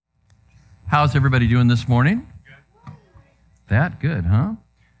How's everybody doing this morning? That good, huh?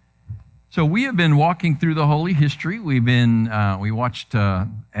 So we have been walking through the Holy History. We watched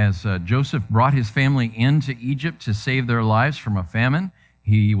as Joseph brought his family into Egypt to save their lives from a famine.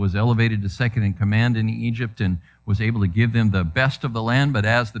 He was elevated to second in command in Egypt and was able to give them the best of the land. But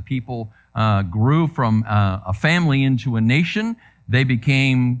as the people grew from a family into a nation, they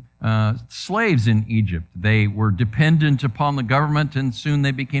became slaves in Egypt. They were dependent upon the government, and soon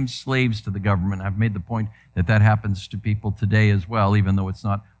they became slaves to the government. I've made the point that that happens to people today as well, even though it's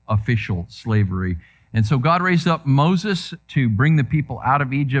not official slavery. And so God raised up Moses to bring the people out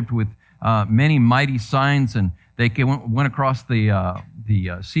of Egypt with many mighty signs, and they went across the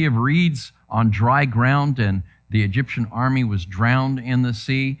Sea of Reeds on dry ground, and the Egyptian army was drowned in the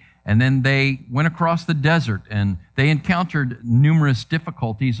sea. And then they went across the desert, and they encountered numerous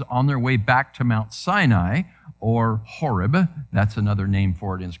difficulties on their way back to Mount Sinai, or Horeb. That's another name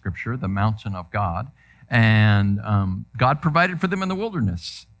for it in Scripture, the mountain of God. And God provided for them in the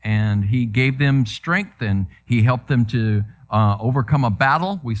wilderness, and He gave them strength, and He helped them to overcome a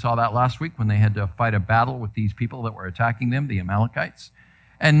battle. We saw that last week when they had to fight a battle with these people that were attacking them, the Amalekites.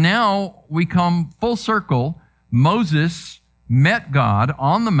 And now we come full circle. Moses met God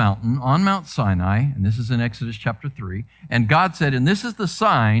on the mountain, on Mount Sinai, and this is in Exodus chapter 3, and God said, and this is the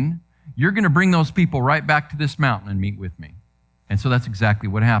sign, you're going to bring those people right back to this mountain and meet with me. And so that's exactly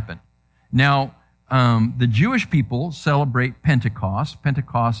what happened. Now, the Jewish people celebrate Pentecost.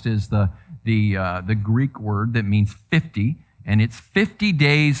 Pentecost is the Greek word that means 50, and it's 50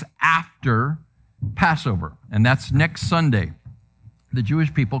 days after Passover, and that's next Sunday. The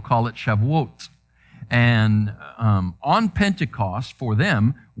Jewish people call it Shavuot. And on Pentecost, for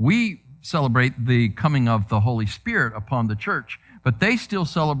them, we celebrate the coming of the Holy Spirit upon the church, but they still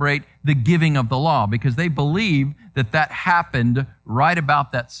celebrate the giving of the law because they believe that that happened right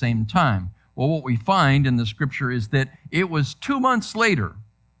about that same time. Well, what we find in the Scripture is that it was 2 months later,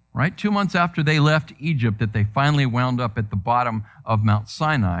 right? 2 months after they left Egypt, that they finally wound up at the bottom of Mount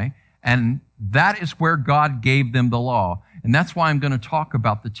Sinai, and that is where God gave them the law. And that's why I'm going to talk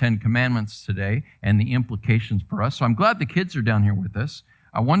about the Ten Commandments today and the implications for us. So I'm glad the kids are down here with us.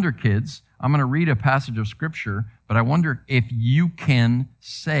 I wonder, kids, I'm going to read a passage of Scripture, but I wonder if you can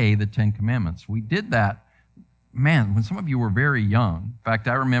say the Ten Commandments. We did that, man, when some of you were very young. In fact,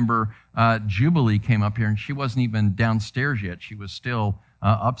 I remember Jubilee came up here, and she wasn't even downstairs yet. She was still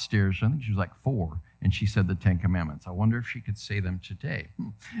upstairs. I think she was like 4, and she said the Ten Commandments. I wonder if she could say them today.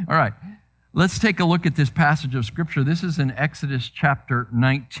 All right. Let's take a look at this passage of Scripture. This is in Exodus chapter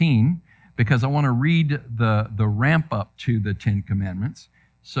 19, because I want to read the ramp up to the Ten Commandments.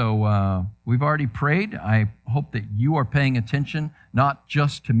 So we've already prayed. I hope that you are paying attention, not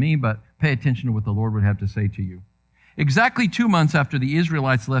just to me, but pay attention to what the Lord would have to say to you. Exactly 2 months after the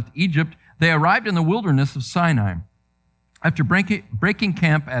Israelites left Egypt, they arrived in the wilderness of Sinai. After breaking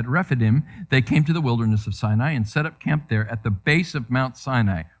camp at Rephidim, they came to the wilderness of Sinai and set up camp there at the base of Mount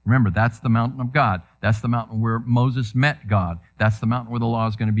Sinai. Remember, that's the mountain of God. That's the mountain where Moses met God. That's the mountain where the law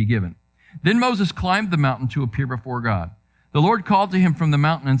is going to be given. Then Moses climbed the mountain to appear before God. The Lord called to him from the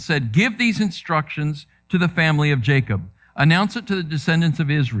mountain and said, "Give these instructions to the family of Jacob. Announce it to the descendants of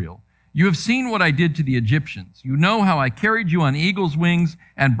Israel. You have seen what I did to the Egyptians. You know how I carried you on eagle's wings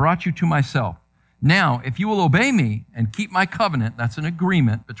and brought you to myself. Now, if you will obey me and keep my covenant," that's an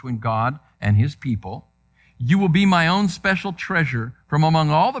agreement between God and his people, "you will be my own special treasure from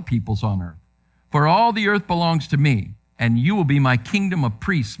among all the peoples on earth. For all the earth belongs to me, and you will be my kingdom of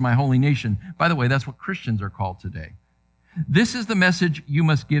priests, my holy nation." By the way, that's what Christians are called today. "This is the message you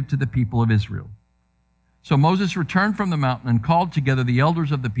must give to the people of Israel." So Moses returned from the mountain and called together the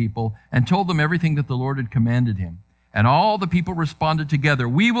elders of the people and told them everything that the Lord had commanded him. And all the people responded together,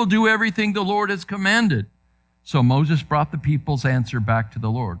 "We will do everything the Lord has commanded." So Moses brought the people's answer back to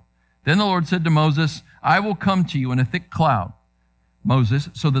the Lord. Then the Lord said to Moses, "I will come to you in a thick cloud, Moses,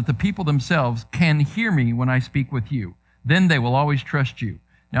 so that the people themselves can hear me when I speak with you. Then they will always trust you."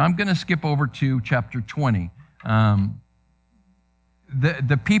 Now I'm going to skip over to chapter 20. The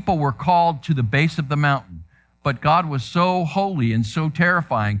people were called to the base of the mountain. But God was so holy and so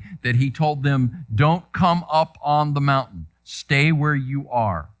terrifying that he told them, don't come up on the mountain. Stay where you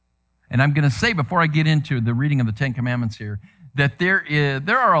are. And I'm going to say, before I get into the reading of the Ten Commandments here, that there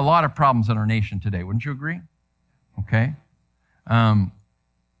are a lot of problems in our nation today. Wouldn't you agree? Okay.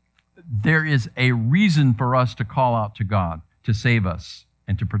 There is a reason for us to call out to God to save us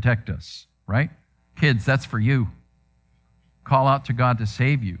and to protect us, right? Kids, that's for you. Call out to God to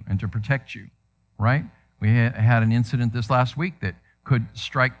save you and to protect you, right? We had an incident this last week that could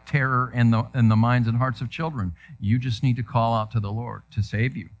strike terror in the minds and hearts of children. You just need to call out to the Lord to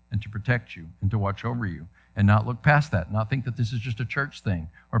save you. and to protect you and to watch over you and not look past that, not think that this is just a church thing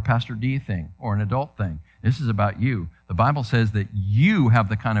or Pastor D thing or an adult thing. This is about you. The Bible says that you have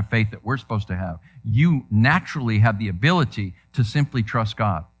the kind of faith that we're supposed to have. You naturally have the ability to simply trust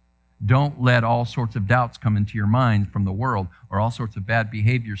God. Don't let all sorts of doubts come into your mind from the world or all sorts of bad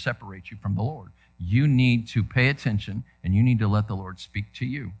behavior separate you from the Lord. You need to pay attention and you need to let the Lord speak to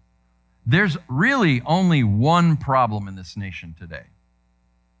you. There's really only one problem in this nation today.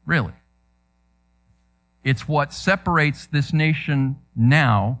 Really. It's what separates this nation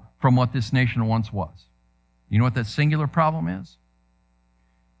now from what this nation once was. You know what that singular problem is?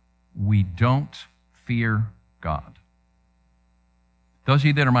 We don't fear God. Those of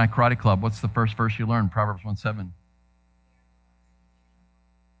you that are my karate club, what's the first verse you learned? Proverbs 1:7.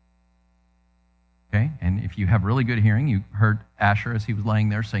 Okay, and if you have really good hearing, you heard Asher as he was laying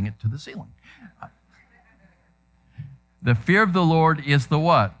there sing it to the ceiling. The fear of the Lord is the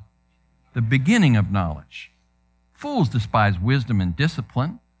what? The beginning of knowledge. Fools despise wisdom and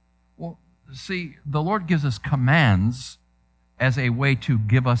discipline. Well, see, the Lord gives us commands as a way to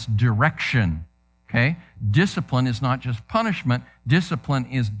give us direction. Okay? Discipline is not just punishment. Discipline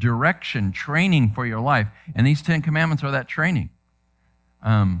is direction, training for your life. And these 10 commandments are that training.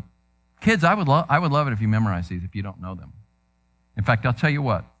 Kids, I would love it if you memorize these if you don't know them. In fact, I'll tell you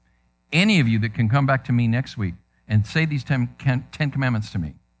what. Any of you that can come back to me next week and say these 10 commandments to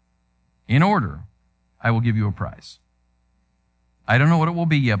me in order, I will give you a prize. I don't know what it will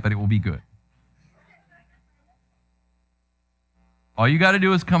be yet, but it will be good. All you got to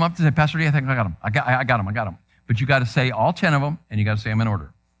do is come up to say, Pastor D, I think I got them. I got them. But you got to say all 10 of them, and you got to say them in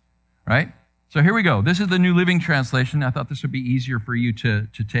order. Right? So here we go. This is the New Living Translation. I thought this would be easier for you to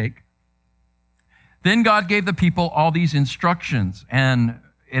take. Then God gave the people all these instructions. And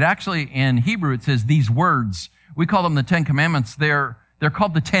it actually, in Hebrew, it says these words. We call them the 10 Commandments. They're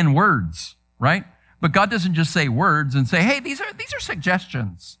called the 10 words, right? But God doesn't just say words and say, hey, these are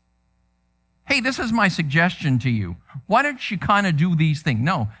suggestions. Hey, this is my suggestion to you. Why don't you kind of do these things?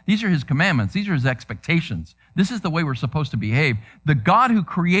 No, these are his commandments. These are his expectations. This is the way we're supposed to behave. The God who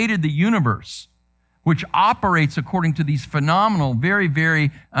created the universe, which operates according to these phenomenal, very,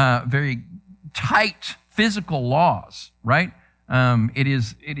 very, very tight physical laws, right? It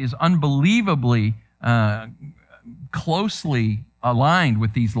is unbelievably closely aligned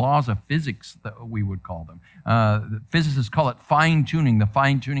with these laws of physics, that we would call them. Physicists call it fine-tuning, the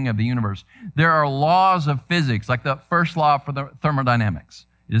fine-tuning of the universe. There are laws of physics, like the first law for the thermodynamics.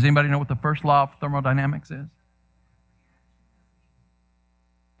 Does anybody know what the first law of thermodynamics is?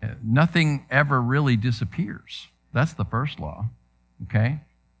 Nothing ever really disappears. That's the first law, okay?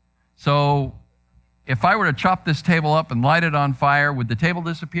 So if I were to chop this table up and light it on fire, would the table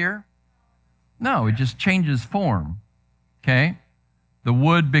disappear? No, it just changes form, okay? The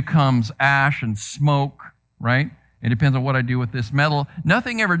wood becomes ash and smoke, right? It depends on what I do with this metal.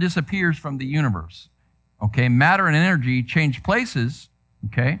 Nothing ever disappears from the universe, okay? Matter and energy change places,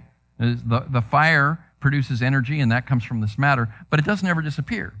 okay? The fire produces energy, and that comes from this matter, but it doesn't ever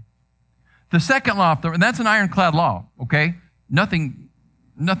disappear. The second law, and that's an ironclad law, okay? Nothing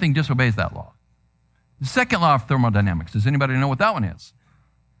disobeys that law. The second law of thermodynamics, does anybody know what that one is?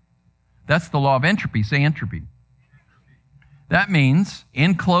 That's the law of entropy. Say entropy. That means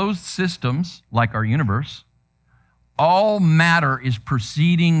in closed systems, like our universe, all matter is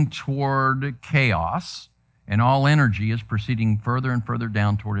proceeding toward chaos, and all energy is proceeding further and further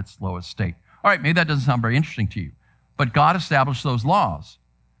down toward its lowest state. All right, maybe that doesn't sound very interesting to you, but God established those laws.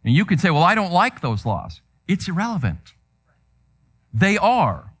 And you could say, well, I don't like those laws. It's irrelevant. They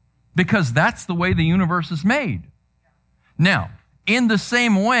are, because that's the way the universe is made. Now, in the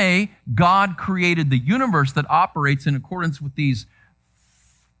same way, God created the universe that operates in accordance with these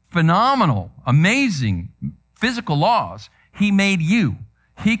phenomenal, amazing physical laws. He made you.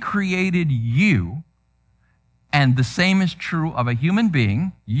 He created you. And the same is true of a human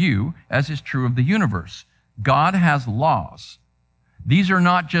being, you, as is true of the universe. God has laws. These are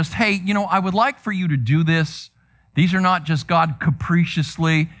not just, hey, I would like for you to do this. These are not just God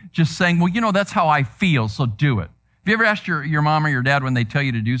capriciously just saying, well, that's how I feel, so do it. Have you ever asked your mom or your dad when they tell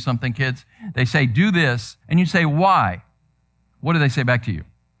you to do something, kids? They say, do this, and you say, why? What do they say back to you?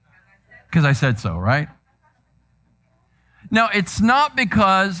 Because I said so, right? Now, it's not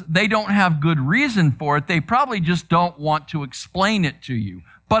because they don't have good reason for it. They probably just don't want to explain it to you.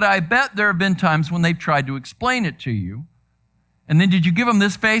 But I bet there have been times when they've tried to explain it to you. And then did you give them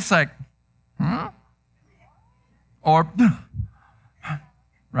this face like, or,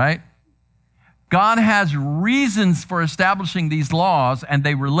 right? God has reasons for establishing these laws, and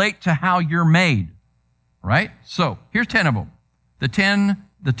they relate to how you're made, right? So here's 10 of them. The 10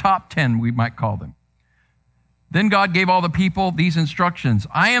 the top 10, we might call them. Then God gave all the people these instructions.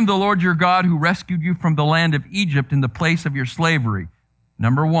 I am the Lord your God who rescued you from the land of Egypt in the place of your slavery.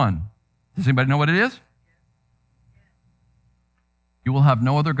 Number 1. Does anybody know what it is? You will have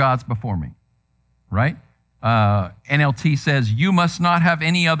no other gods before me. Right? NLT says, you must not have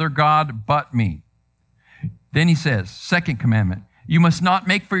any other God but me. Then he says, second commandment, you must not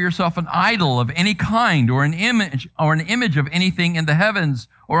make for yourself an idol of any kind or an image of anything in the heavens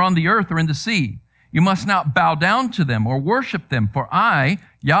or on the earth or in the sea. You must not bow down to them or worship them, for I,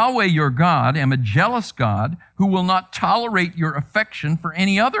 Yahweh your God, am a jealous God who will not tolerate your affection for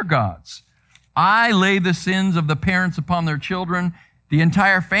any other gods. I lay the sins of the parents upon their children. The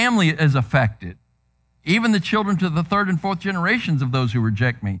entire family is affected, even the children to the third and fourth generations of those who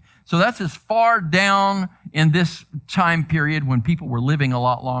reject me. So that's as far down in this time period when people were living a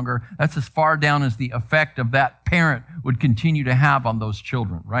lot longer. That's as far down as the effect of that parent would continue to have on those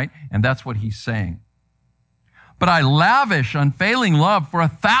children, right? And that's what he's saying. But I lavish unfailing love for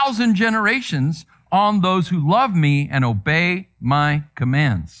 1,000 generations on those who love me and obey my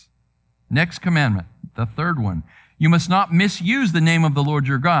commands. Next commandment, the third one. You must not misuse the name of the Lord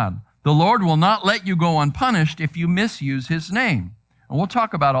your God. The Lord will not let you go unpunished if you misuse his name. And we'll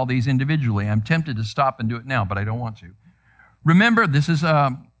talk about all these individually. I'm tempted to stop and do it now, but I don't want to. Remember, this is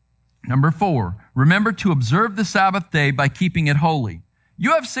number 4. Remember to observe the Sabbath day by keeping it holy.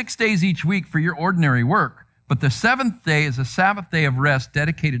 You have 6 days each week for your ordinary work, but the 7th day is a Sabbath day of rest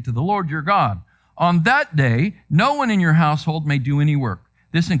dedicated to the Lord your God. On that day, no one in your household may do any work.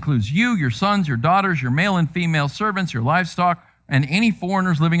 This includes you, your sons, your daughters, your male and female servants, your livestock, and any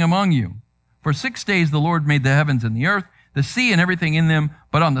foreigners living among you. For 6 days the Lord made the heavens and the earth, the sea and everything in them,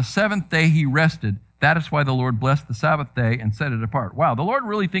 but on the 7th day he rested. That is why the Lord blessed the Sabbath day and set it apart. Wow, the Lord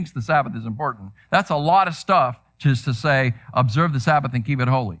really thinks the Sabbath is important. That's a lot of stuff just to say, observe the Sabbath and keep it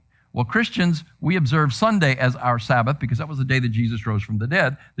holy. Well, Christians, we observe Sunday as our Sabbath because that was the day that Jesus rose from the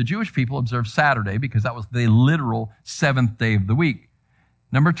dead. The Jewish people observed Saturday because that was the literal 7th day of the week.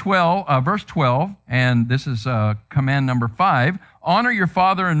 Number 12, verse 12, and this is command number 5, honor your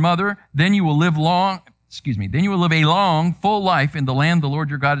father and mother, then you will live a long, full life in the land the Lord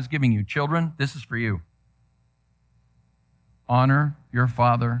your God is giving you. Children, this is for you. Honor your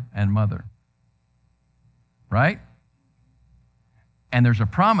father and mother. Right? And there's a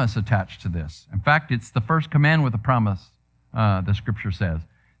promise attached to this. In fact, it's the first command with a promise, the scripture says,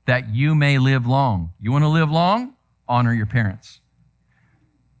 that you may live long. You want to live long? Honor your parents.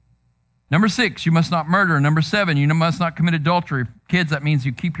 Number 6, you must not murder. Number 7, you must not commit adultery. Kids, that means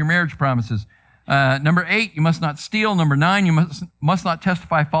you keep your marriage promises. Number 8, you must not steal. Number 9, you must not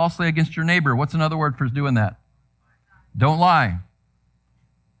testify falsely against your neighbor. What's another word for doing that? Don't lie.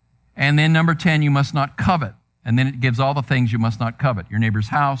 And then number 10, you must not covet. And then it gives all the things you must not covet. Your neighbor's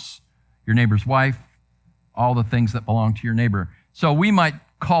house, your neighbor's wife, all the things that belong to your neighbor. So we might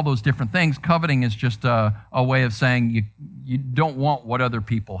call those different things. Coveting is just a way of saying you don't want what other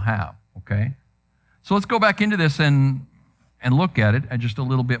people have. Okay? So let's go back into this and look at it just a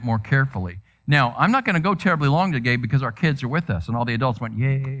little bit more carefully. Now, I'm not going to go terribly long today because our kids are with us and all the adults went,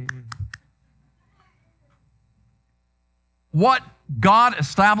 yay. What God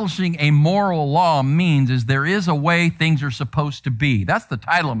establishing a moral law means is there is a way things are supposed to be. That's the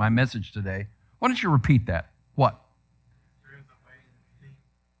title of my message today. Why don't you repeat that? What? There is a way things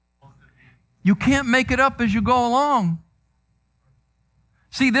are supposed to be. You can't make it up as you go along.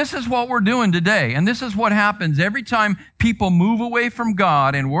 See, this is what we're doing today, and this is what happens every time people move away from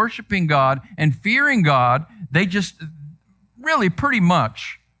God and worshiping God and fearing God. They just really pretty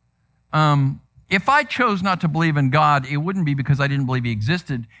much, if I chose not to believe in God, it wouldn't be because I didn't believe he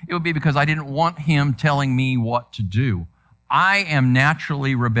existed. It would be because I didn't want him telling me what to do. I am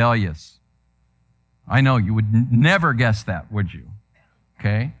naturally rebellious. I know you would never guess that, would you?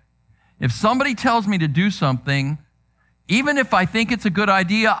 Okay? If somebody tells me to do something, even if I think it's a good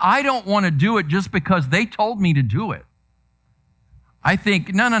idea, I don't want to do it just because they told me to do it. I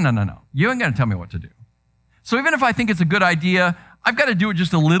think, no. You ain't going to tell me what to do. So even if I think it's a good idea, I've got to do it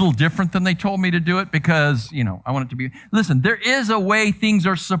just a little different than they told me to do it because, I want it to be. Listen, there is a way things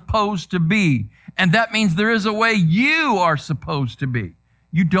are supposed to be. And that means there is a way you are supposed to be.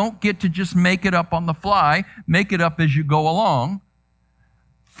 You don't get to just make it up on the fly, make it up as you go along.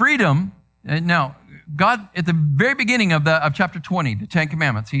 Freedom. Now, God, at the very beginning of chapter 20, the 10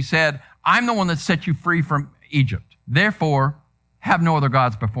 Commandments, he said, I'm the one that set you free from Egypt. Therefore, have no other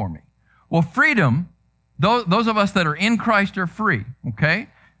gods before me. Well, freedom, those of us that are in Christ are free, okay?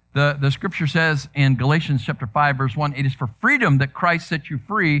 The scripture says in Galatians chapter 5, verse 1, it is for freedom that Christ set you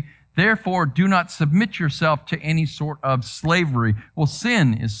free. Therefore, do not submit yourself to any sort of slavery. Well,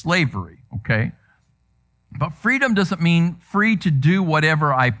 sin is slavery, okay? But freedom doesn't mean free to do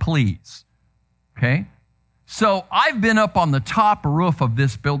whatever I please, okay? So I've been up on the top roof of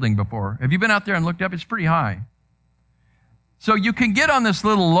this building before. Have you been out there and looked up? It's pretty high. So you can get on this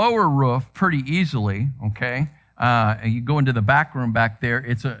little lower roof pretty easily, okay? You go into the back room back there.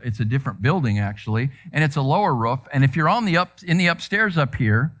 It's a different building, actually, and it's a lower roof. And if you're in the upstairs up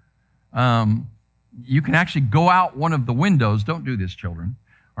here, you can actually go out one of the windows. Don't do this, children.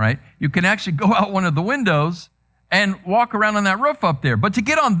 All right? You can actually go out one of the windows and walk around on that roof up there. But to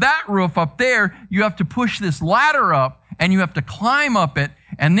get on that roof up there, you have to push this ladder up, and you have to climb up it.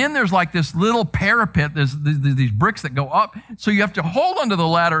 And then there's like this little parapet. There's these bricks that go up. So you have to hold onto the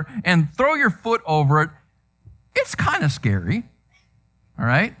ladder and throw your foot over it. It's kind of scary. All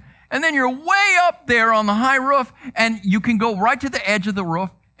right? And then you're way up there on the high roof, and you can go right to the edge of the roof,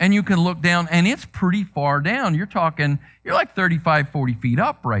 and you can look down, and it's pretty far down. You're like 35, 40 feet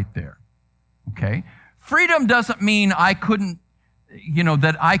up right there. Okay? Freedom doesn't mean I couldn't,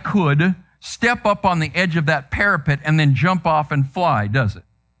 that I could step up on the edge of that parapet and then jump off and fly, does it?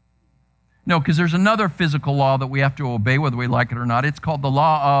 No, because there's another physical law that we have to obey whether we like it or not. It's called the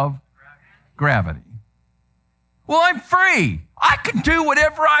law of gravity. Well, I'm free. I can do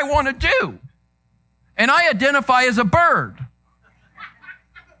whatever I want to do. And I identify as a bird.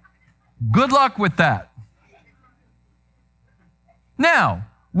 Good luck with that. Now,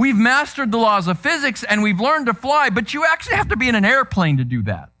 we've mastered the laws of physics and we've learned to fly, but you actually have to be in an airplane to do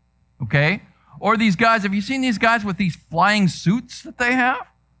that, okay? Or these guys, have you seen these guys with these flying suits that they have?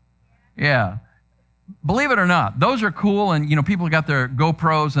 Yeah. Believe it or not, those are cool, and, people got their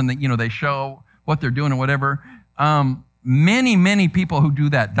GoPros and, they show what they're doing and whatever. Many, many people who do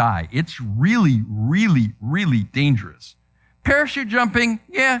that die. It's really, really, really dangerous. Parachute jumping,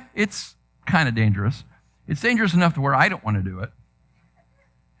 yeah, it's kind of dangerous. It's dangerous enough to where I don't want to do it.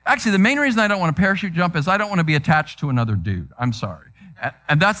 Actually, the main reason I don't want to parachute jump is I don't want to be attached to another dude. I'm sorry.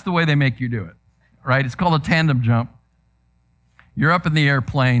 And that's the way they make you do it, right? It's called a tandem jump. You're up in the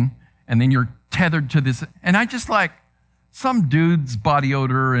airplane, and then you're tethered to this. And I just like some dude's body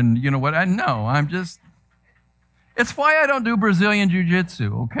odor, and you know what? It's why I don't do Brazilian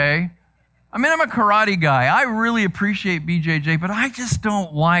jiu-jitsu, okay? I'm a karate guy. I really appreciate BJJ, but I just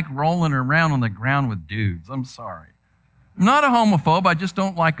don't like rolling around on the ground with dudes. I'm sorry. I'm not a homophobe. I just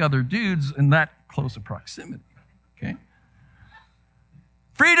don't like other dudes in that close of proximity, okay?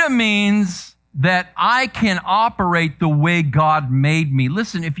 Freedom means that I can operate the way God made me.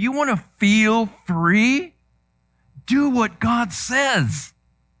 Listen, if you want to feel free, do what God says.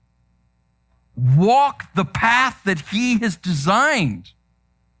 Walk the path that He has designed.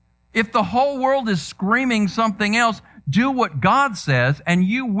 If the whole world is screaming something else, do what God says, and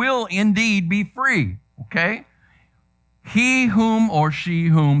you will indeed be free, okay? He whom or she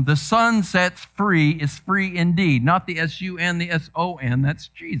whom the Son sets free is free indeed. Not the S-U-N, the S-O-N, that's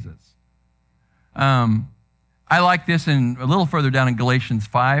Jesus. I like this a little further down in Galatians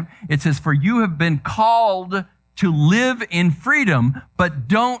 5. It says, for you have been called to live in freedom, but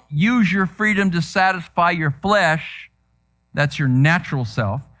don't use your freedom to satisfy your flesh. That's your natural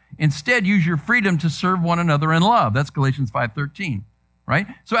self. Instead, use your freedom to serve one another in love. That's Galatians 5:13, right?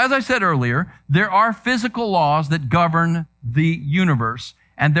 So as I said earlier, there are physical laws that govern the universe,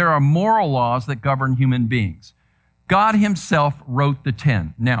 and there are moral laws that govern human beings. God Himself wrote the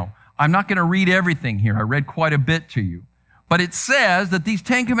 10. Now, I'm not going to read everything here. I read quite a bit to you. But it says that these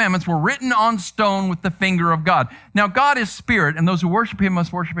 10 commandments were written on stone with the finger of God. Now, God is spirit, and those who worship Him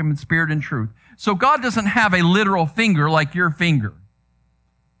must worship Him in spirit and truth. So God doesn't have a literal finger like your finger.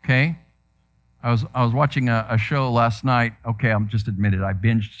 Okay? I was watching a show last night. Okay, I'm just admit it. I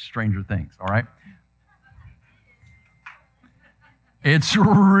binged Stranger Things, all right? It's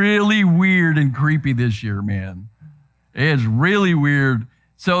really weird and creepy this year, man. It's really weird.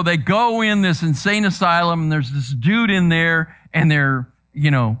 So they go in this insane asylum, and there's this dude in there, and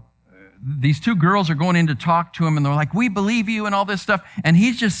these two girls are going in to talk to him, and they're like, we believe you, and all this stuff. And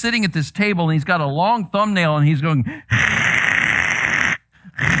he's just sitting at this table, and he's got a long thumbnail, and he's going,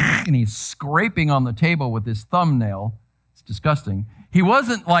 and he's scraping on the table with his thumbnail. It's disgusting. He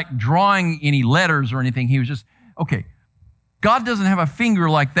wasn't like drawing any letters or anything. He was just, okay, God doesn't have a finger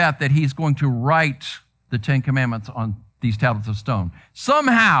like that He's going to write the 10 commandments on these tablets of stone.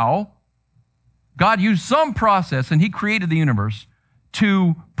 Somehow, God used some process, and He created the universe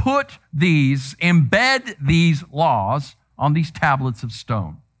to embed these laws on these tablets of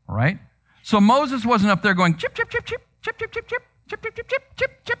stone, all right? So Moses wasn't up there going, chip, chip, chip, chip, chip, chip, chip, chip, chip, chip,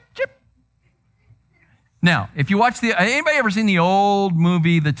 chip, chip, chip. Now, if you watch anybody ever seen the old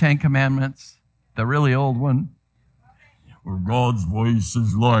movie, The Ten Commandments? The really old one? Where God's voice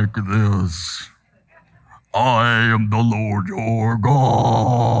is like this. I am the Lord your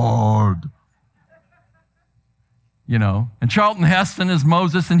God. And Charlton Heston is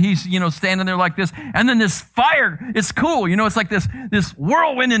Moses, and he's, standing there like this. And then this fire, it's cool. It's like this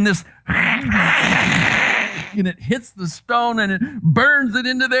whirlwind and this, and it hits the stone and it burns it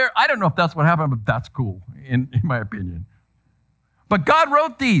into there. I don't know if that's what happened, but that's cool, in my opinion. But God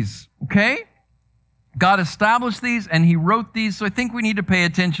wrote these, okay? God established these and he wrote these, so I think we need to pay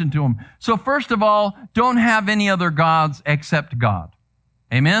attention to them. So first of all, don't have any other gods except God.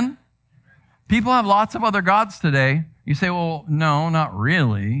 Amen? People have lots of other gods today. You say, well, no, not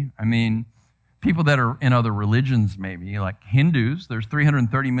really. I mean, people that are in other religions maybe, like Hindus, there's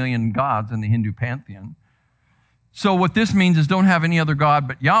 330 million gods in the Hindu pantheon. So what this means is don't have any other God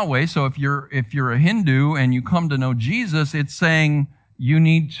but Yahweh. So if you're a Hindu and you come to know Jesus, it's saying you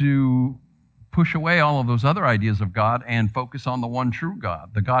need to push away all of those other ideas of God and focus on the one true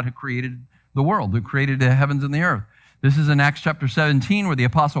God, the God who created the world, who created the heavens and the earth. This is in Acts chapter 17 where the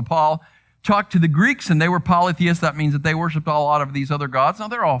Apostle Paul talked to the Greeks, and they were polytheists. That means that they worshiped a lot of these other gods. Now,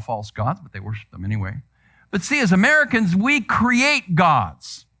 they're all false gods, but they worship them anyway. But see, as Americans, we create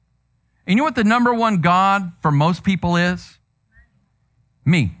gods. And you know what the number one God for most people is?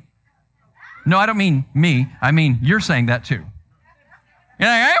 Me. No, I don't mean me. I mean, you're saying that too. And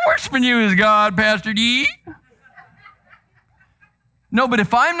I'm worshiping you as God, Pastor D. No, but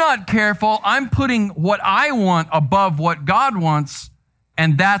if I'm not careful, I'm putting what I want above what God wants,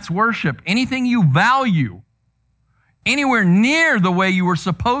 and that's worship. Anything you value anywhere near the way you were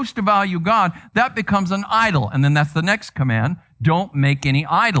supposed to value God, that becomes an idol. And then that's the next command. Don't make any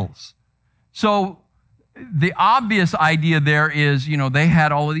idols. So the obvious idea there is, they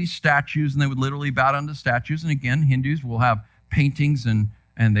had all of these statues and they would literally bow down to statues. And again, Hindus will have paintings and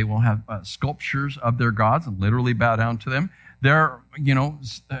they will have sculptures of their gods and literally bow down to them.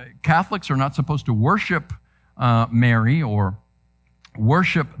 Catholics are not supposed to worship Mary or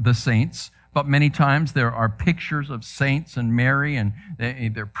worship the saints, but many times there are pictures of saints and Mary, and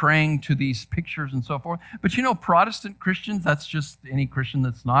they're praying to these pictures and so forth. But Protestant Christians, that's just any Christian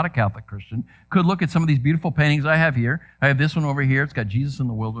that's not a Catholic Christian, could look at some of these beautiful paintings I have here. I have this one over here. It's got Jesus in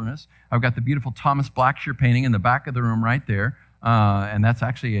the wilderness. I've got the beautiful Thomas Blackshear painting in the back of the room right there. And that's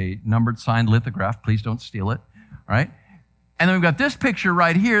actually a numbered signed lithograph. Please don't steal it. All right. And then we've got this picture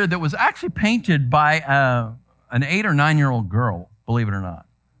right here that was actually painted by an 8 or 9-year-old girl, believe it or not.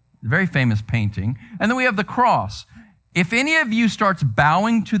 Very famous painting. And then we have the cross. If any of you starts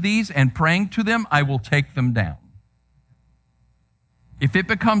bowing to these and praying to them, I will take them down. If it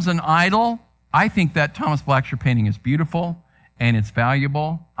becomes an idol, I think that Thomas Blackshear painting is beautiful and it's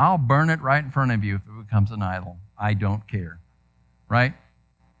valuable. I'll burn it right in front of you if it becomes an idol. I don't care. Right?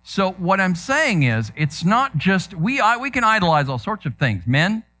 So what I'm saying is, it's not just, we can idolize all sorts of things.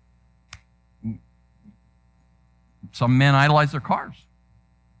 Men, some men idolize their cars,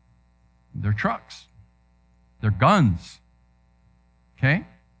 their trucks, their guns. Okay?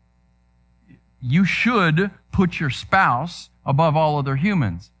 You should put your spouse above all other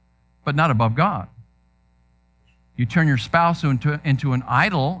humans, but not above God. You turn your spouse into an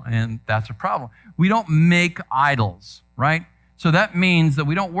idol, and that's a problem. We don't make idols, right? So that means that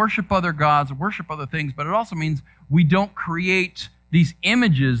we don't worship other gods, worship other things, but it also means we don't create these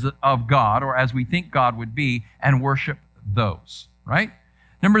images of God, or as we think God would be, and worship those, right?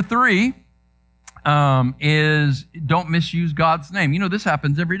 Number 3 is don't misuse God's name. This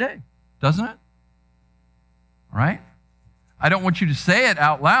happens every day, doesn't it? Right? I don't want you to say it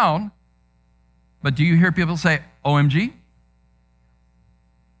out loud, but do you hear people say, OMG?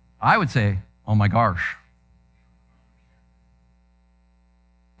 I would say, oh my gosh.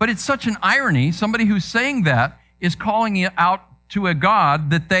 But it's such an irony. Somebody who's saying that is calling it out to a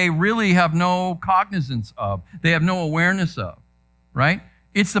God that they really have no cognizance of. They have no awareness of, right?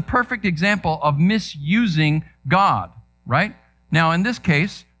 It's the perfect example of misusing God, right? Now, in this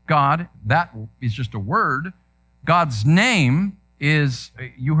case, God, that is just a word. God's name is,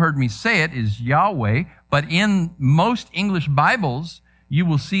 you heard me say it, is Yahweh. But in most English Bibles, you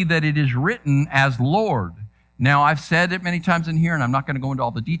will see that it is written as Lord. Now, I've said it many times in here, and I'm not going to go into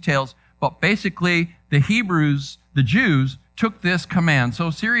all the details, but basically, the Hebrews, the Jews, took this command so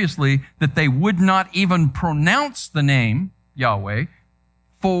seriously that they would not even pronounce the name Yahweh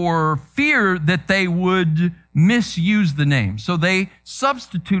for fear that they would misuse the name. So they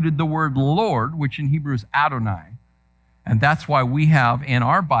substituted the word Lord, which in Hebrew is Adonai. And that's why we have in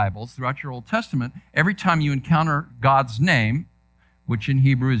our Bibles, throughout your Old Testament, every time you encounter God's name, which in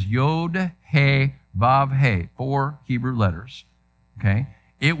Hebrew is Yod, He, Vav He, 4 Hebrew letters. Okay?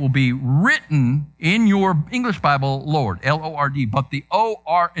 It will be written in your English Bible, Lord, L-O-R-D, but the O,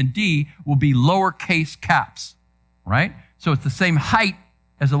 R, and D will be lowercase caps, right? So it's the same height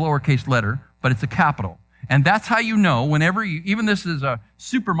as a lowercase letter, but it's a capital. And that's how you know whenever you, even this is a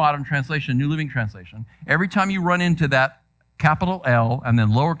super modern translation, New Living Translation, every time you run into that capital L and then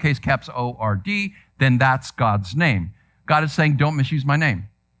lowercase caps O-R-D, then that's God's name. God is saying, don't misuse my name.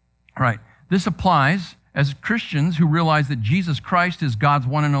 All right. This applies as Christians who realize that Jesus Christ is God's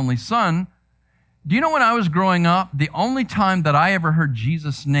one and only Son. Do you know when I was growing up, the only time that I ever heard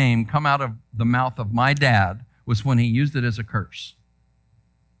Jesus' name come out of the mouth of my dad was when he used it as a curse.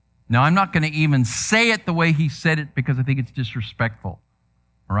 Now, I'm not going to even say it the way he said it because I think it's disrespectful,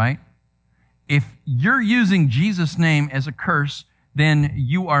 all right? If you're using Jesus' name as a curse, then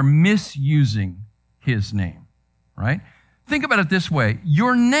you are misusing his name, right? Think about it this way.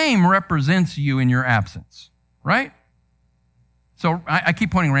 Your name represents you in your absence, right? So I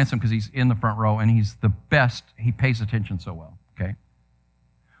keep pointing Ransom because he's in the front row and he's the best. He pays attention so well, okay?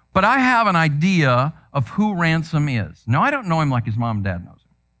 But I have an idea of who Ransom is. Now, I don't know him like his mom and dad knows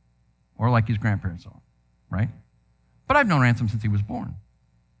him or like his grandparents saw him, right? But I've known Ransom since he was born.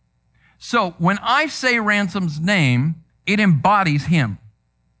 So when I say Ransom's name, it embodies him,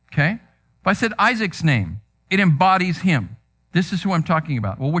 okay? If I said Isaac's name, it embodies him. This is who I'm talking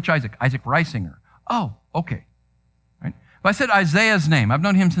about. Well, which Isaac? Isaac Reisinger. Oh, okay. Right? If I said Isaiah's name, I've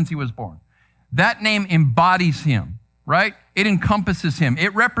known him since he was born. That name embodies him, right? It encompasses him.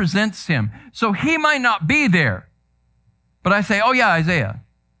 It represents him. So he might not be there. But I say, oh yeah, Isaiah.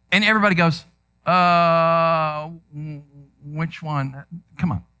 And everybody goes, which one?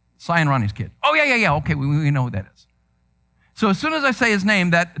 Come on. Cy and Ronnie's kid. Oh yeah. Okay, we know who that is. So as soon as I say his name,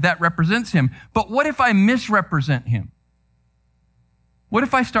 that represents him. But what if I misrepresent him? What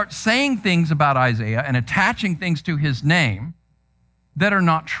if I start saying things about Isaiah and attaching things to his name that are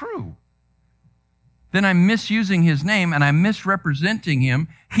not true? Then I'm misusing his name and I'm misrepresenting him.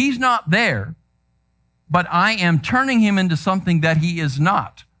 He's not there, but I am turning him into something that he is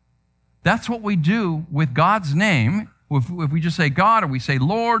not. That's what we do with God's name. If we just say God or we say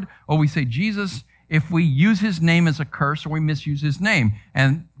Lord or we say Jesus, if we use his name as a curse or we misuse his name.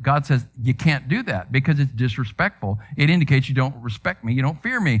 And God says, you can't do that because it's disrespectful. It indicates you don't respect me, you don't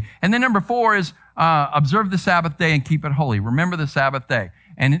fear me. And then number 4 is observe the Sabbath day and keep it holy. Remember the Sabbath day.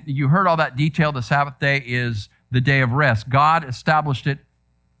 And you heard all that detail. The Sabbath day is the day of rest. God established it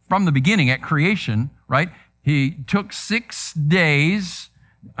from the beginning at creation, right? He took 6 days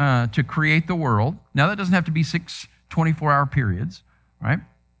to create the world. Now, that doesn't have to be 6 24-hour periods, right?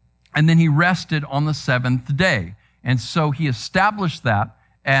 And then he rested on the 7th day. And so he established that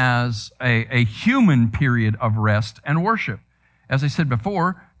as a human period of rest and worship. As I said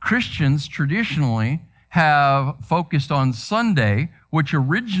before, Christians traditionally have focused on Sunday, which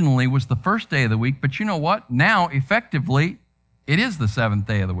originally was the first day of the week. But you know what? Now, effectively, it is the 7th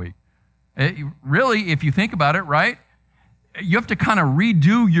day of the week. Really, if you think about it, right? You have to kind of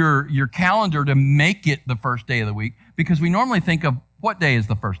redo your calendar to make it the first day of the week because we normally think of what day is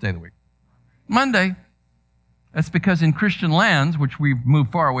the first day of the week? Monday. That's because in Christian lands, which we've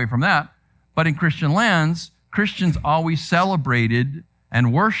moved far away from that, but in Christian lands, Christians always celebrated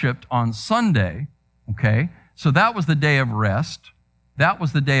and worshiped on Sunday, okay? So that was the day of rest. That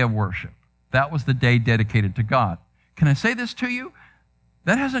was the day of worship. That was the day dedicated to God. Can I say this to you?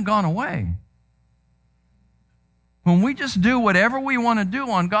 That hasn't gone away. When we just do whatever we want to do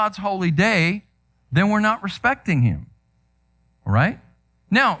on God's holy day, then we're not respecting him. All right?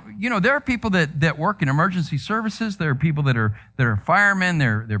 Now, there are people that work in emergency services. There are people that are firemen.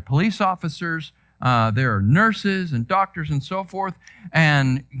 They're police officers. There are nurses and doctors and so forth.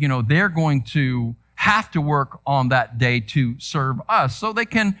 And, they're going to have to work on that day to serve us. So they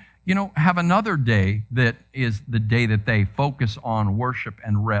can, have another day that is the day that they focus on worship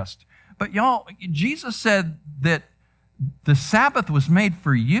and rest. But y'all, Jesus said that the Sabbath was made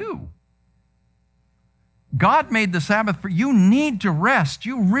for you. God made the Sabbath for you. You need to rest.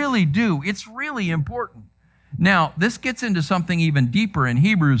 You really do. It's really important. Now, this gets into something even deeper in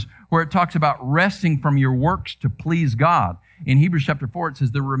Hebrews where it talks about resting from your works to please God. In Hebrews chapter 4, it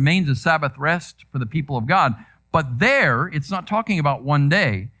says there remains a Sabbath rest for the people of God. But there, it's not talking about one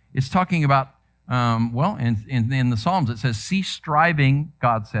day. It's talking about, in the Psalms, it says, cease striving,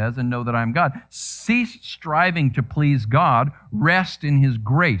 God says, and know that I am God. Cease striving to please God. Rest in his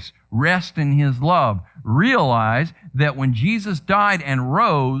grace. Rest in his love. Realize that when Jesus died and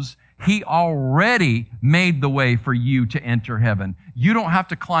rose, he already made the way for you to enter heaven. You don't have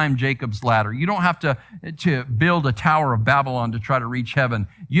to climb Jacob's ladder. You don't have to build a Tower of Babylon to try to reach heaven.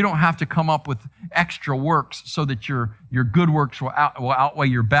 You don't have to come up with extra works so that your good works will outweigh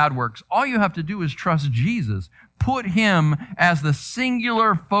your bad works. All you have to do is trust Jesus. Put him as the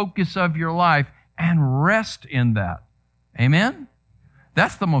singular focus of your life and rest in that. Amen?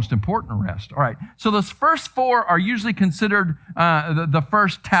 That's the most important rest. All right. So those first four are usually considered the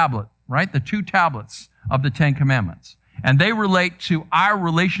first tablet, right? The 2 tablets of the 10 Commandments. And they relate to our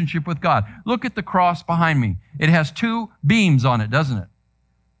relationship with God. Look at the cross behind me. It has 2 beams on it, doesn't it?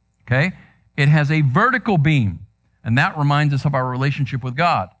 Okay? It has a vertical beam, and that reminds us of our relationship with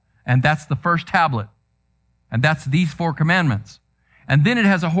God. And that's the first tablet. And that's these 4 commandments. And then it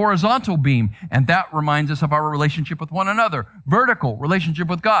has a horizontal beam, and that reminds us of our relationship with one another. Vertical, relationship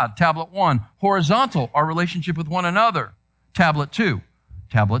with God, tablet 1. Horizontal, our relationship with one another, tablet 2.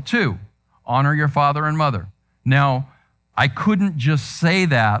 Tablet 2, honor your father and mother. Now, I couldn't just say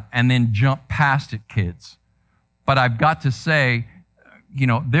that and then jump past it, kids. But I've got to say,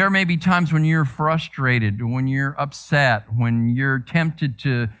 there may be times when you're frustrated, when you're upset, when you're tempted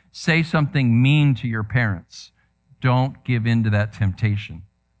to say something mean to your parents. Don't give in to that temptation.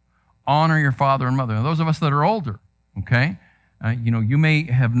 Honor your father and mother. Now, those of us that are older, okay? You may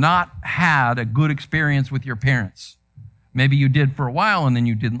have not had a good experience with your parents. Maybe you did for a while and then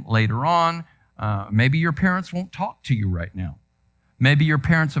you didn't later on. Maybe your parents won't talk to you right now. Maybe your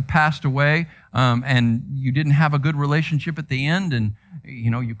parents have passed away and you didn't have a good relationship at the end and,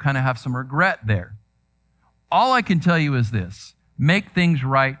 you kind of have some regret there. All I can tell you is this. Make things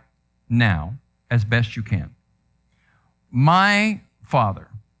right now as best you can. My father,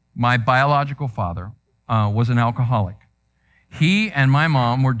 my biological father, was an alcoholic. He and my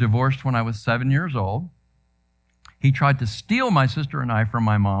mom were divorced when I was 7 years old. He tried to steal my sister and I from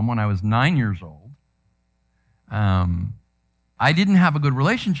my mom when I was 9 years old. I didn't have a good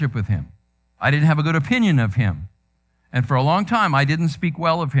relationship with him. I didn't have a good opinion of him. And for a long time, I didn't speak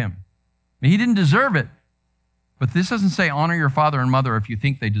well of him. He didn't deserve it. But this doesn't say honor your father and mother if you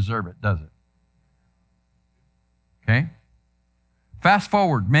think they deserve it, does it? Okay? Fast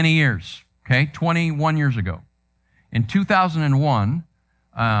forward many years, okay? 21 years ago. In 2001,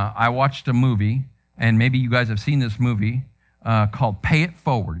 I watched a movie, and maybe you guys have seen this movie, called Pay It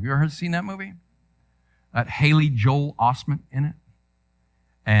Forward. Have you ever seen that movie? That Haley Joel Osment in it.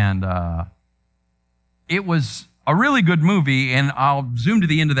 And it was a really good movie, and I'll zoom to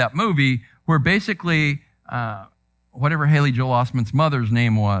the end of that movie where basically whatever Haley Joel Osment's mother's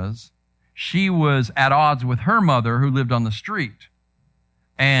name was, she was at odds with her mother who lived on the street.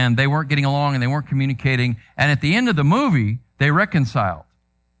 And they weren't getting along and they weren't communicating. And at the end of the movie, they reconciled.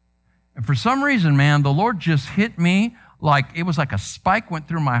 And for some reason, man, the Lord just hit me like it was like a spike went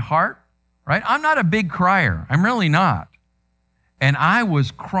through my heart, right? I'm not a big crier. I'm really not. And I was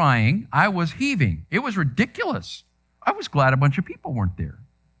crying. I was heaving. It was ridiculous. I was glad a bunch of people weren't there.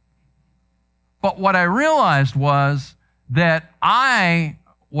 But what I realized was that I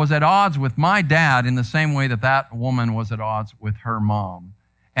was at odds with my dad in the same way that that woman was at odds with her mom.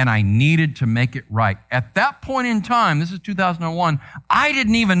 And I needed to make it right. At that point in time, this is 2001, I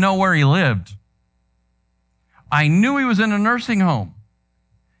didn't even know where he lived. I knew he was in a nursing home.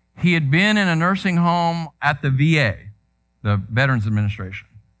 He had been in a nursing home at the VA, the Veterans Administration.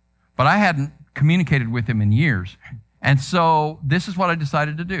 But I hadn't communicated with him in years. And so this is what I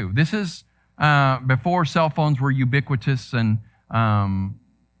decided to do. This is before cell phones were ubiquitous and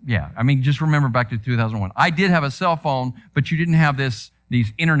just remember back to 2001. I did have a cell phone, but you didn't have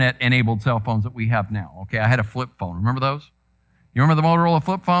these internet-enabled cell phones that we have now. Okay, I had a flip phone. Remember those? You remember the Motorola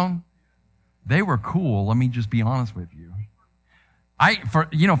flip phone? They were cool. Let me just be honest with you.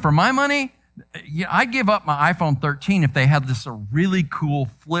 For my money, I'd give up my iPhone 13 if they had a really cool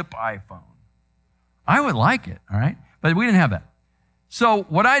flip iPhone. I would like it, all right? But we didn't have that. So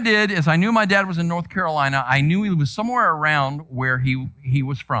what I did is I knew my dad was in North Carolina. I knew he was somewhere around where he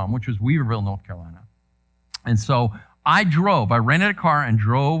was from, which was Weaverville, North Carolina. And so I rented a car and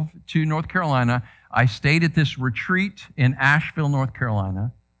drove to North Carolina. I stayed at this retreat in Asheville, North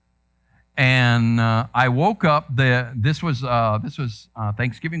Carolina. And I woke up, this was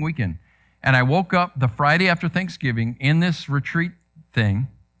Thanksgiving weekend. And I woke up the Friday after Thanksgiving in this retreat thing.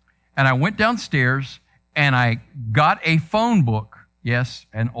 And I went downstairs and I got a phone book. Yes,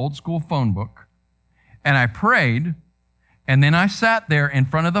 an old school phone book. And I prayed. And then I sat there in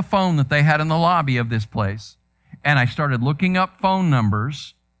front of the phone that they had in the lobby of this place. And I started looking up phone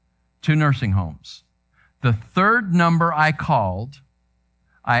numbers to nursing homes. The third number I called,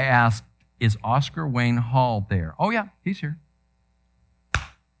 I asked, is Oscar Wayne Hall there? Oh, yeah, he's here.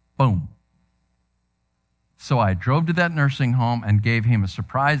 Boom. So I drove to that nursing home and gave him a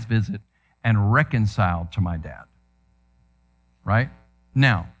surprise visit and reconciled to my dad. Right?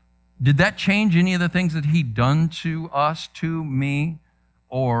 Now, Did that change any of the things that he'd done to us, to me,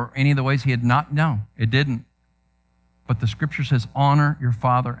 or any of the ways he had not? No, it didn't. But the scripture says, honor your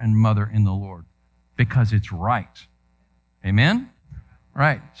father and mother in the Lord, because it's right. Amen?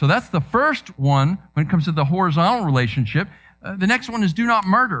 Right. So that's the first one when it comes to the horizontal relationship. The next one is do not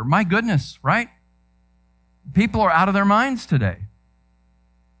murder. My goodness, right? People are out of their minds today.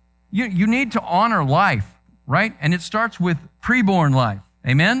 You need to honor life, right? And it starts with preborn life.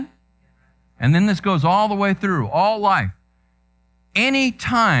 Amen? And then this goes all the way through, all life. Any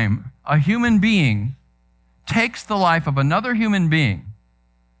time a human being takes the life of another human being,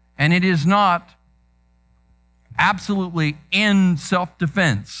 and it is not absolutely in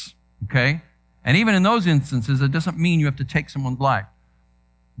self-defense, okay? And even in those instances, it doesn't mean you have to take someone's life.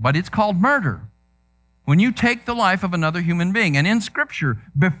 But it's called murder. When you take the life of another human being. And in Scripture,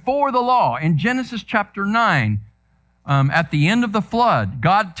 before the law, in Genesis chapter 9, at the end of the flood,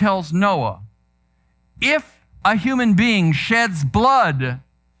 God tells Noah, if a human being sheds blood,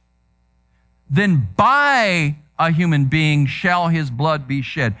 then by a human being shall his blood be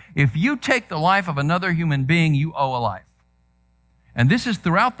shed. If you take the life of another human being, you owe a life. And this is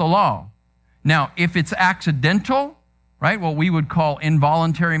throughout the law. Now, if it's accidental, right, what we would call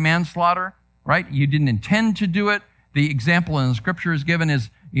involuntary manslaughter, right, you didn't intend to do it. The example in the Scripture is given is,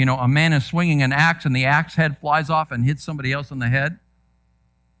 a man is swinging an axe and the axe head flies off and hits somebody else in the head,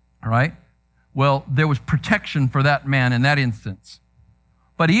 all right? Well, there was protection for that man in that instance.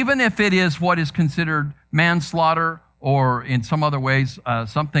 But even if it is what is considered manslaughter, or in some other ways,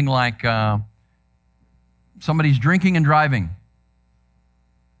 something like somebody's drinking and driving.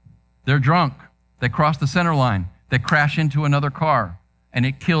 They're drunk. They cross the center line. They crash into another car, and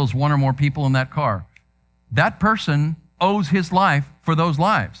it kills one or more people in that car. That person owes his life for those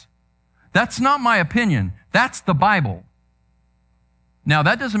lives. That's not my opinion. That's the Bible. Now,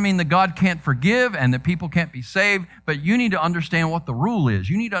 that doesn't mean that God can't forgive and that people can't be saved, but you need to understand what the rule is.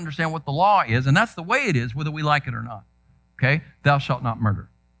 You need to understand what the law is, and that's the way it is, whether we like it or not. Okay? Thou shalt not murder.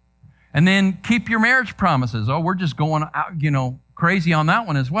 And then keep your marriage promises. Oh, we're just going out, crazy on that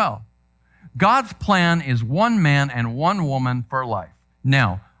one as well. God's plan is one man and one woman for life.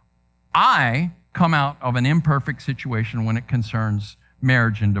 Now, I come out of an imperfect situation when it concerns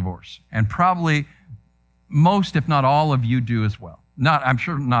marriage and divorce, and probably most, if not all of you do as well. I'm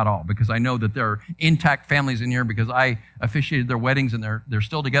sure not all, because I know that there are intact families in here because I officiated their weddings and they're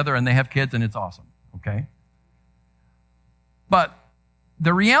still together and they have kids and it's awesome, okay? But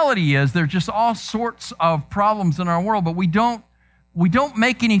the reality is there's just all sorts of problems in our world, but we don't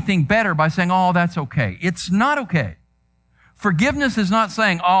make anything better by saying, oh, that's okay. It's not okay. Forgiveness is not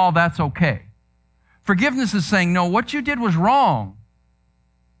saying, oh, that's okay. Forgiveness is saying, no, what you did was wrong,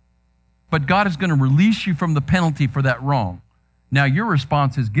 but God is going to release you from the penalty for that wrong. Now, your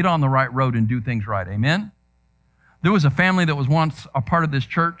response is get on the right road and do things right. Amen? There was a family that was once a part of this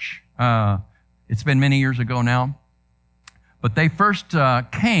church. It's been many years ago now. But they first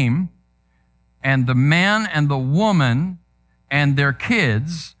came, and the man and the woman and their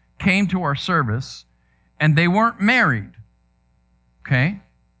kids came to our service, and they weren't married. Okay?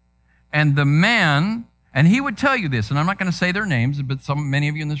 And the man, and he would tell you this, and I'm not going to say their names, but many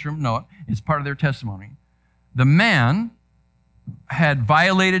of you in this room know it. It's part of their testimony. The man had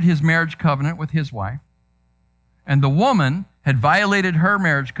violated his marriage covenant with his wife, and the woman had violated her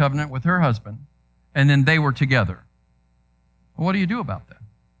marriage covenant with her husband, and then they were together. Well, what do you do about that?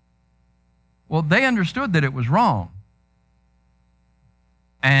 Well, they understood that it was wrong.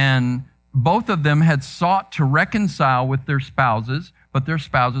 And both of them had sought to reconcile with their spouses, but their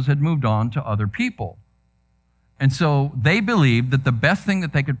spouses had moved on to other people. And so they believed that the best thing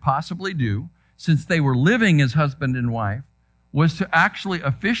that they could possibly do, since they were living as husband and wife, was to actually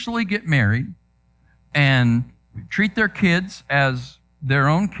officially get married and treat their kids as their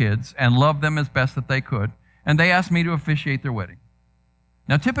own kids and love them as best that they could. And they asked me to officiate their wedding.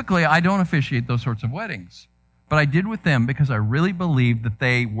 Now, typically, I don't officiate those sorts of weddings, but I did with them because I really believed that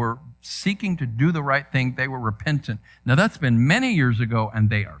they were seeking to do the right thing. They were repentant. Now, that's been many years ago, and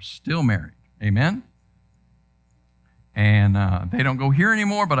they are still married. Amen? And they don't go here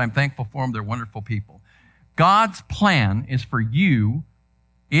anymore, but I'm thankful for them. They're wonderful people. God's plan is for you,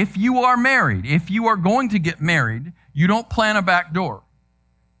 if you are married, if you are going to get married, you don't plan a back door.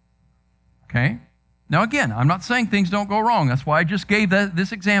 Okay? Now again, I'm not saying things don't go wrong. That's why I just gave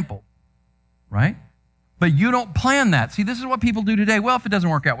this example. Right? But you don't plan that. See, this is what people do today. Well, if it doesn't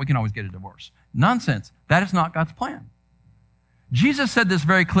work out, we can always get a divorce. Nonsense. That is not God's plan. Jesus said this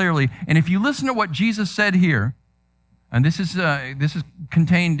very clearly, and if you listen to what Jesus said here, and this is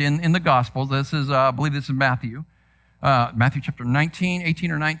contained in the Gospels. This is, I believe this is Matthew. Matthew chapter 19,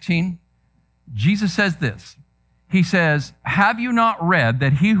 18 or 19. Jesus says this. He says, have you not read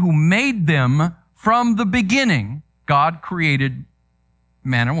that he who made them from the beginning, God created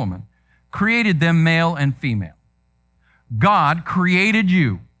man and woman, created them male and female. God created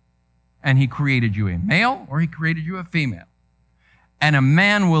you, and he created you a male or he created you a female. And a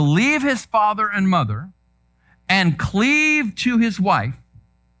man will leave his father and mother and cleave to his wife,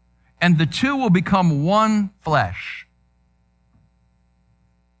 and the two will become one flesh.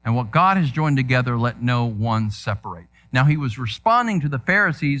 And what God has joined together, let no one separate. Now, he was responding to the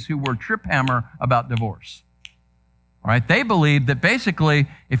Pharisees who were trip hammer about divorce. All right? They believed that basically,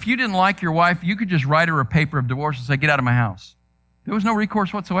 if you didn't like your wife, you could just write her a paper of divorce and say, get out of my house. There was no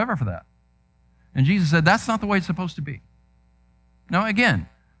recourse whatsoever for that. And Jesus said, that's not the way it's supposed to be. Now, again,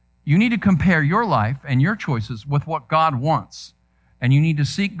 you need to compare your life and your choices with what God wants. And you need to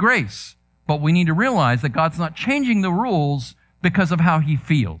seek grace. But we need to realize that God's not changing the rules because of how he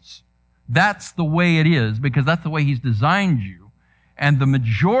feels. That's the way it is, because that's the way he's designed you. And the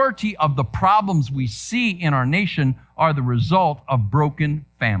majority of the problems we see in our nation are the result of broken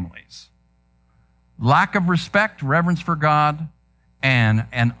families. Lack of respect, reverence for God, and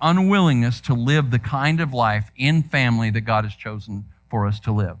an unwillingness to live the kind of life in family that God has chosen for us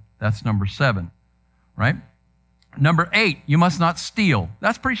to live. That's number 7, right? Number 8, you must not steal.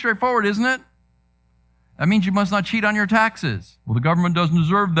 That's pretty straightforward, isn't it? That means you must not cheat on your taxes. Well, the government doesn't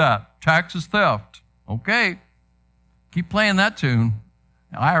deserve that. Tax is theft. Okay. Keep playing that tune.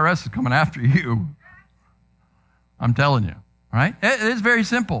 The IRS is coming after you. I'm telling you, right? It is very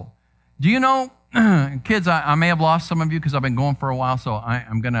simple. Do you know, kids, I may have lost some of you because I've been going for a while, so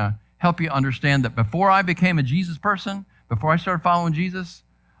I'm going to help you understand that before I became a Jesus person, before I started following Jesus,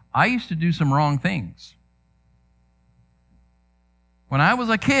 I used to do some wrong things. When I was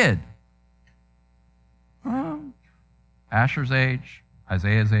a kid, Asher's age,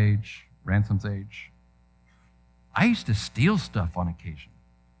 Isaiah's age, Ransom's age, I used to steal stuff on occasion.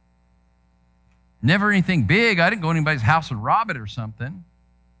 Never anything big. I didn't go to anybody's house and rob it or something.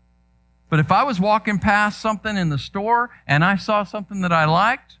 But if I was walking past something in the store and I saw something that I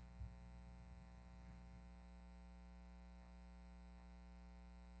liked,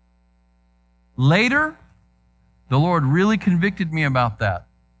 later, the Lord really convicted me about that.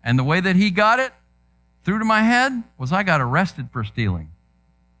 And the way that he got it through to my head was I got arrested for stealing.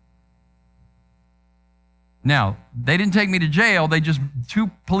 Now, they didn't take me to jail.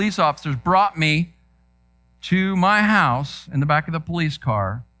 2 police officers brought me to my house in the back of the police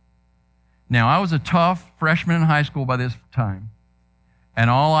car. Now, I was a tough freshman in high school by this time, and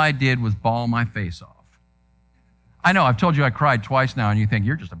all I did was bawl my face off. I know, I've told you I cried twice now, and you think,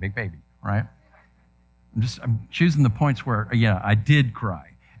 you're just a big baby, right? I'm choosing the points where, I did cry.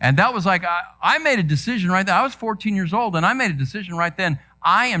 And that was like, I made a decision right then. I was 14 years old, and I made a decision right then.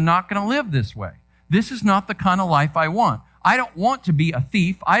 I am not going to live this way. This is not the kind of life I want. I don't want to be a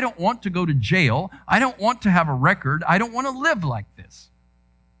thief. I don't want to go to jail. I don't want to have a record. I don't want to live like this.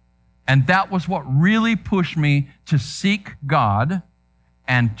 And that was what really pushed me to seek God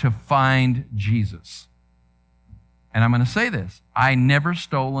and to find Jesus. And I'm going to say this. I never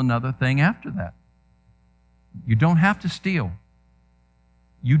stole another thing after that. You don't have to steal.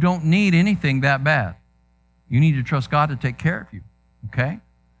 You don't need anything that bad. You need to trust God to take care of you, okay?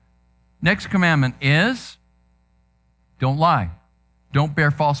 Next commandment is, don't lie. Don't bear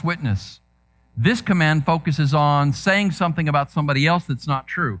false witness. This command focuses on saying something about somebody else that's not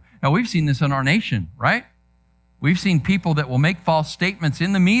true. Now, we've seen this in our nation, right? We've seen people that will make false statements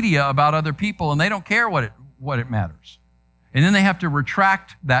in the media about other people, and they don't care what it matters. And then they have to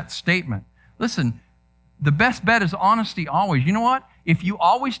retract that statement. Listen, the best bet is honesty always. You know what? If you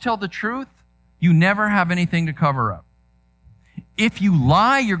always tell the truth, you never have anything to cover up. If you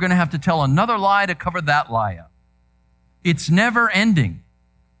lie, you're going to have to tell another lie to cover that lie up. It's never ending.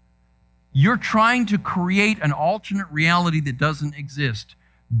 You're trying to create an alternate reality that doesn't exist.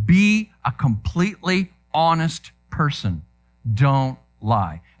 Be a completely honest person. Don't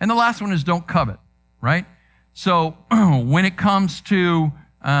lie. And the last one is don't covet, right? So when it comes to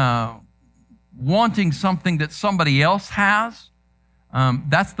wanting something that somebody else has,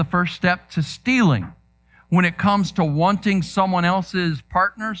 that's the first step to stealing. When it comes to wanting someone else's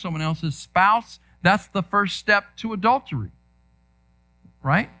partner, someone else's spouse, that's the first step to adultery,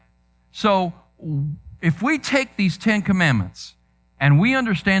 right? So if we take these 10 commandments and we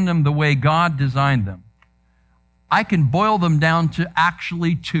understand them the way God designed them, I can boil them down to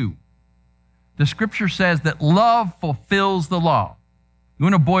actually 2. The scripture says that love fulfills the law. You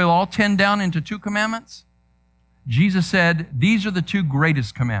want to boil all 10 down into 2 commandments? Jesus said, these are the 2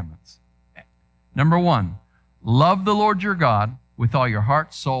 greatest commandments. Number 1, Love the Lord your God with all your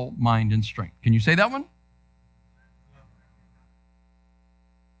heart, soul, mind, and strength. Can you say that one?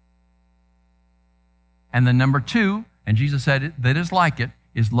 And then number 2, and Jesus said it, that is like it,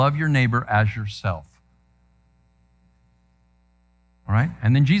 is love your neighbor as yourself. All right?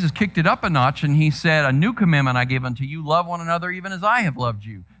 And then Jesus kicked it up a notch and he said, a new commandment I give unto you, love one another even as I have loved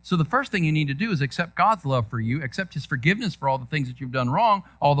you. So the first thing you need to do is accept God's love for you, accept his forgiveness for all the things that you've done wrong,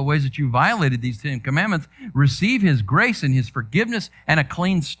 all the ways that you violated these 10 commandments, receive his grace and his forgiveness and a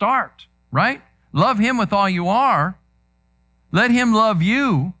clean start, right? Love him with all you are. Let him love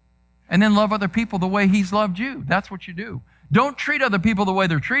you, and then love other people the way he's loved you. That's what you do. Don't treat other people the way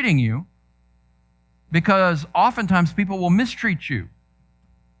they're treating you, because oftentimes people will mistreat you.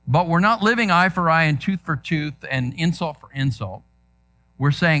 But we're not living eye for eye and tooth for tooth and insult for insult.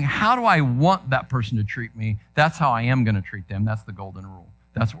 We're saying, how do I want that person to treat me? That's how I am going to treat them. That's the golden rule.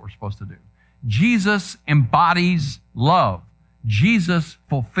 That's what we're supposed to do. Jesus embodies love. Jesus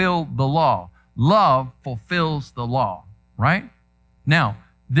fulfilled the law. Love fulfills the law, right? Now,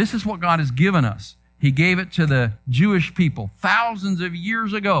 this is what God has given us. He gave it to the Jewish people thousands of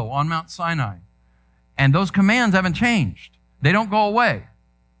years ago on Mount Sinai. And those commands haven't changed. They don't go away,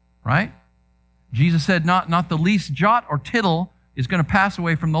 right? Jesus said not the least jot or tittle is going to pass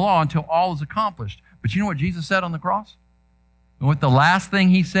away from the law until all is accomplished. But you know what Jesus said on the cross? And what the last thing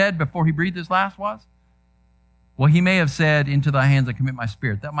he said before he breathed his last was? Well, he may have said, into thy hands I commit my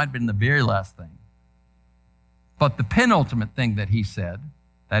spirit. That might have been the very last thing. But the penultimate thing that he said,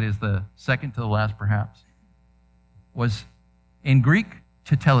 that is the second to the last perhaps, was in Greek,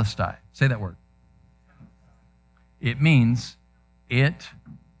 tetelestai. Say that word. It means it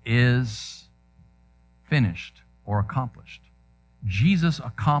is finished or accomplished. Jesus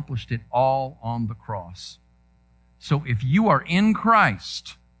accomplished it all on the cross. So if you are in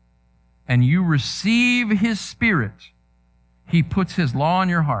Christ and you receive his Spirit, he puts his law in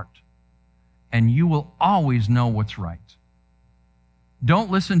your heart and you will always know what's right.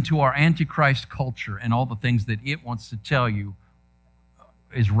 Don't listen to our antichrist culture and all the things that it wants to tell you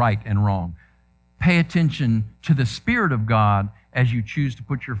is right and wrong. Pay attention to the Spirit of God as you choose to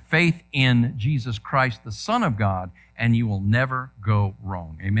put your faith in Jesus Christ, the Son of God, and you will never go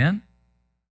wrong. Amen?